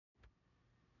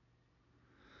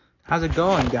How's it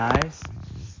going, guys?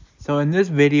 So in this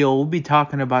video, we'll be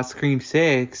talking about Scream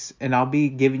 6, and I'll be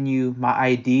giving you my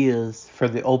ideas for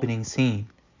the opening scene.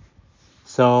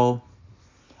 So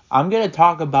I'm going to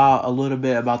talk about a little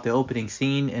bit about the opening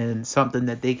scene and something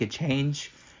that they could change,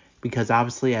 because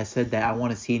obviously I said that I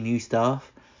want to see new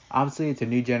stuff. Obviously, it's a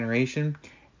new generation,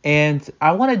 and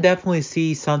I want to definitely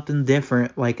see something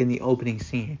different, like in the opening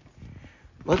scene.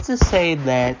 Let's just say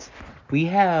that we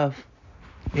have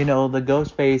the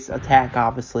Ghostface attack.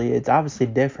 Obviously, it's obviously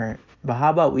different. But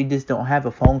how about we just don't have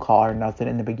a phone call or nothing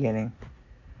in the beginning?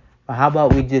 But how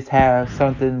about we just have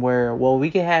something where, well, we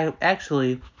can have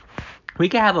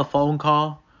a phone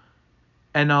call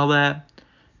and all that.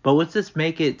 But let's just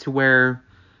make it to where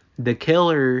the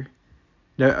killer,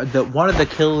 the one of the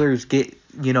killers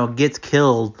gets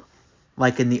killed,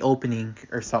 like in the opening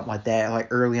or something like that, like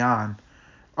early on,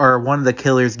 or one of the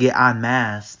killers get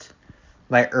unmasked,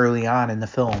 like early on in the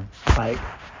film, like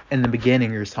in the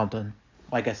beginning or something,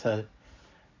 like I said.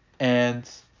 And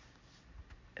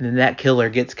then that killer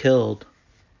gets killed,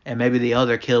 and maybe the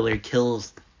other killer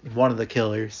kills one of the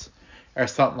killers or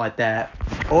something like that.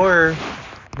 Or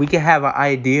we could have an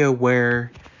idea where,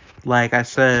 like I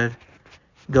said,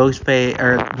 Ghostface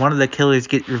or one of the killers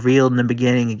get revealed in the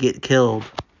beginning and get killed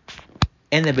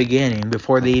in the beginning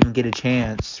before they even get a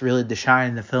chance really to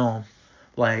shine in the film.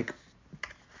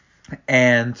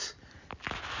 And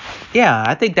yeah,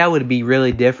 I think that would be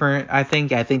really different. I think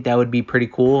that would be pretty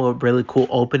cool, a really cool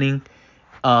opening,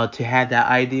 to have that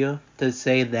idea, to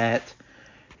say that,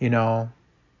 or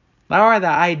the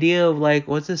idea of, like,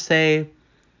 let's just say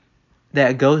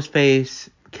that Ghostface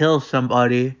kills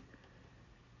somebody,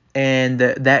 and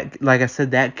that, like I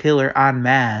said, that killer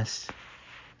unmasked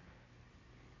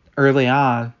early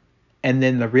on, and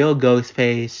then the real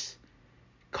Ghostface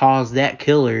calls that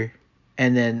killer,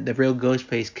 and then the real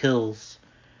Ghostface kills,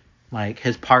 like,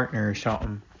 his partner or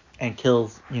something, and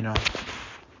kills, the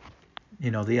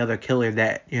other killer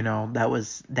that,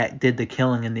 that did the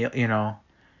killing in the,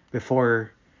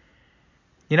 before,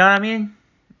 you know what I mean?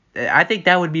 I think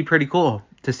that would be pretty cool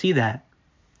to see that,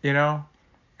 kind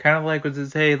of like, what does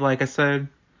it say, like I said,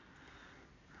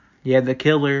 the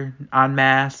killer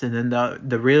unmasked, and then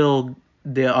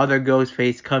the other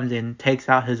Ghostface comes in, takes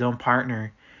out his own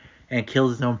partner, and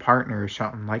kills his own partner or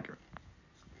something, like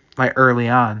early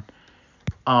on.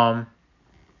 I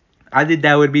think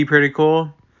that would be pretty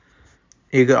cool.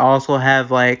 You could also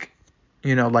have, like a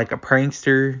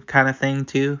prankster kind of thing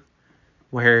too,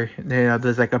 where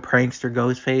there's like a prankster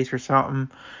Ghostface or something,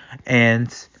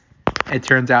 and it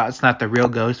turns out it's not the real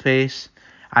Ghostface.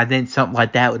 I think something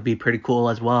like that would be pretty cool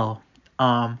as well.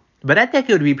 But I think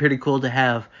it would be pretty cool to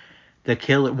have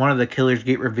one of the killers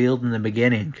get revealed in the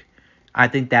beginning. I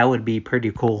think that would be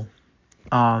pretty cool.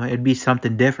 It'd be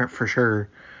something different for sure.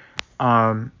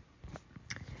 I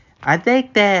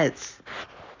think that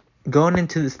going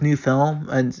into this new film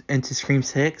and into Scream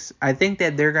 6, I think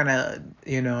that they're gonna,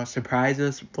 surprise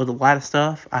us with a lot of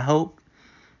stuff, I hope.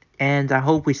 And I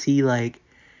hope we see, like,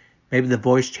 maybe the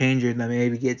voice changer that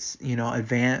maybe gets,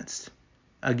 advanced.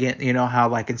 Again, how,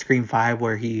 like, in Scream 5,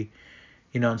 where he,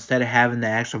 instead of having the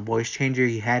actual voice changer,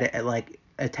 he had it, like,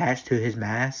 attached to his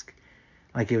mask.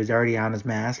 Like, it was already on his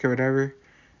mask or whatever.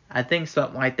 I think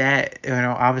something like that,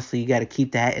 obviously you got to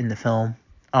keep that in the film.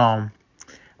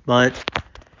 But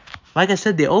like I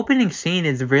said, the opening scene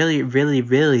is really, really,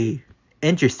 really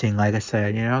interesting. Like I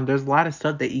said, there's a lot of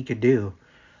stuff that you could do,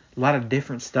 a lot of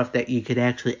different stuff that you could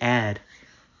actually add,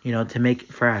 to make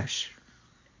it fresh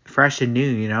and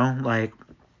new. Like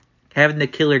having the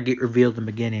killer get revealed in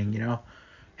the beginning.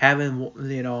 Having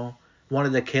one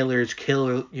of the killers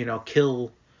kill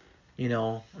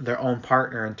their own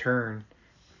partner in turn,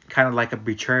 kind of like a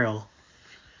betrayal,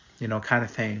 kind of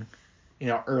thing.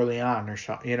 Early on or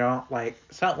something, like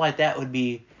something like that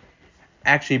would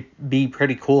actually be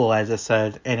pretty cool, as I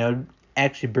said, and it would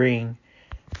actually bring,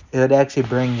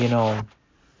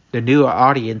 the new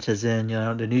audiences in,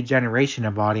 the new generation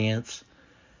of audience,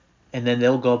 and then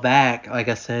they'll go back, like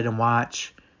I said, and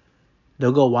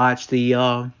they'll go watch the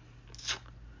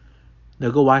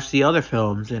other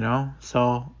films,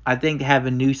 so I think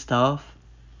having new stuff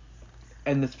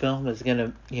in this film is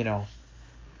gonna,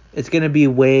 it's going to be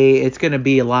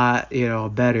a lot,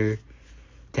 better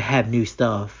to have new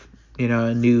stuff,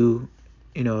 new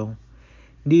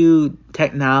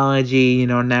technology,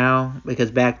 now,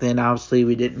 because back then, obviously,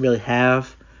 we didn't really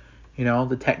have,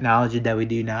 the technology that we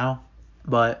do now.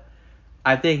 But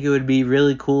I think it would be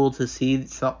really cool to see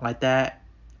something like that,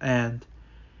 and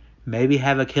maybe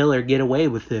have a killer get away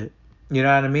with it. You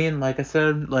know what I mean? Like I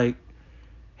said, like,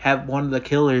 have one of the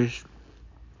killers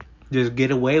just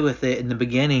get away with it in the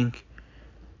beginning,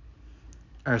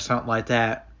 or something like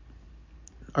that.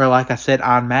 Or like I said,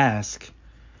 unmask.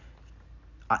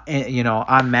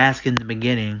 Unmask in the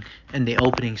beginning, in the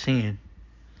opening scene.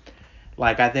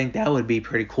 Like, I think that would be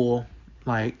pretty cool.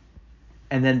 Like,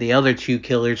 and then the other two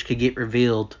killers could get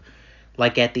revealed,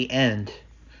 like, at the end.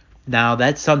 Now,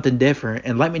 that's something different.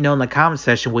 And let me know in the comment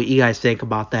section what you guys think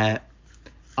about that.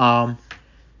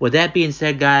 With that being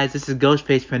said, guys, this is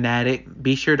Ghostface Fanatic.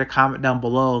 Be sure to comment down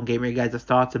below and give me guys'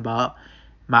 thoughts about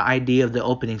my idea of the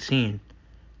opening scene.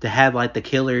 To have, like, the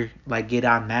killer, like, get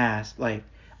unmasked, like,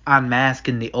 unmask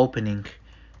in the opening,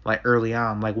 like, early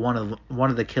on, like, one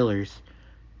of the killers,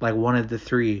 like, one of the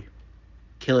three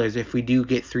killers, if we do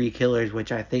get 3 killers,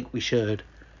 which I think we should.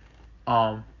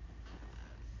 Let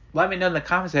me know in the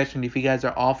comment section if you guys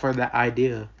are all for that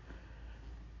idea.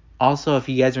 Also, if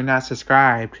you guys are not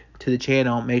subscribed to the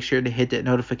channel, make sure to hit that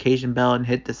notification bell and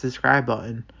hit the subscribe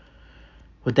button.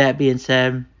 With that being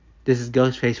said, this is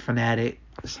Ghostface Fanatic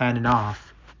signing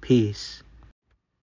off. Peace.